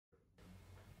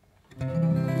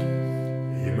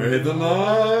made the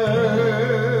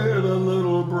night a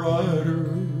little brighter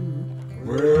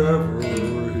wherever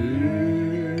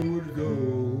he would go.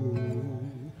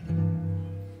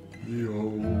 The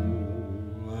old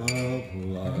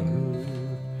lamplighter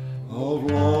of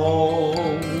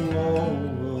long,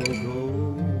 long ago.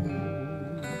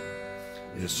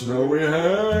 His snowy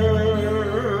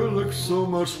hair looked so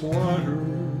much whiter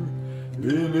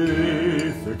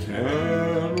beneath the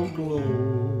candle glow.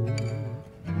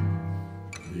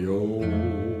 The old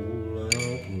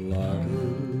lamplighter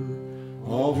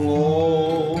of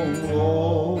long,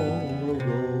 long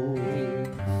ago.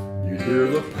 You hear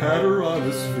the patter on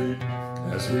his feet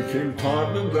as he came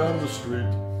toddling down the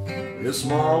street. His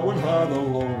smile would hide a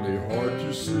lonely heart,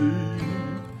 you see.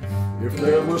 If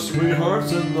there were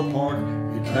sweethearts in the park,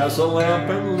 he'd pass a lamp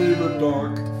and leave it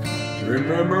dark,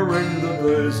 remembering the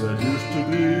days that used to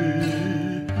be.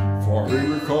 For he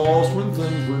recalls when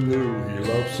things were new, he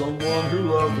loved someone who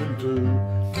loved him too,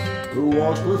 who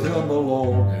walked with him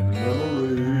along in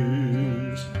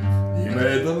memories. He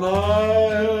made the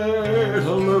night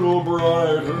a little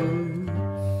brighter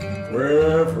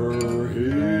wherever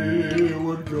he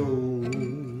would go.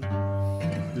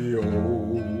 The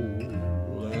old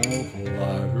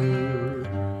lamplighter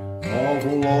of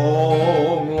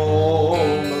long,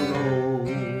 long ago.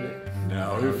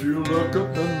 Now if you look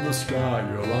up in the sky,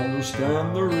 you'll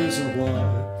understand the reason why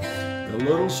the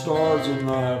little stars of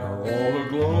night are all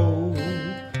aglow.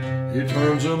 He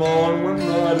turns them on when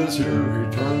night is here,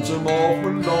 he turns them off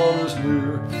when dawn is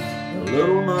near. The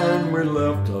little man we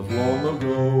left of long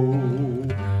ago.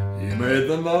 He made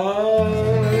the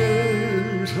night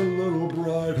a little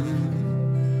brighter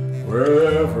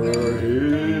wherever he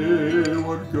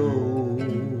would go.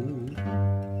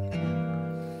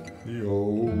 The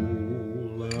old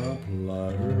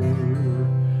lamplighter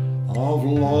of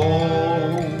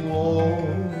long,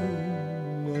 long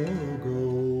ago.